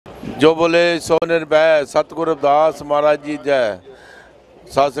जो बोले सो निर्भय सतगुरु रविदास महाराज जी जय।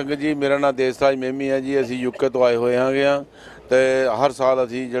 साध संगत जी, मेरा नाम देसराज मेहमी है जी। असी यूके तो आए हुए हैं तो हर साल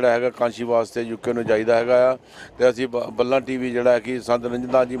असी जोड़ा है कांशी वास्ते यूके में जाइदा है। तो असी बल्ला टीवी जोड़ा कि संत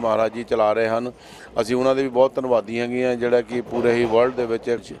रंजनदास जी महाराज जी चला रहे हैं। असी उन्होंने भी बहुत धन्यवादी हैं जोड़ा कि पूरे ही वर्ल्ड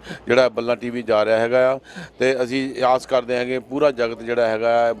जोड़ा बल्ला टीवी जा रहा है। तो असी आस करते हैं कि पूरा जगत जोड़ा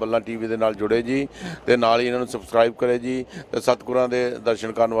है बल्ला टीवी के नाल जुड़े जी, तो नाल ही इन्होंने सबसक्राइब करे जी। तो सतगुरां दे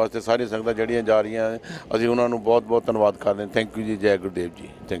दर्शन करने वास्ते सारी संगतां जड़ियां जा रही हैं, असी उन्होंने बहुत बहुत धन्यवाद करते हैं। थैंक यू जी। जय गुरुदेव जी।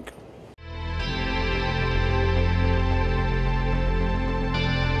 Thank you.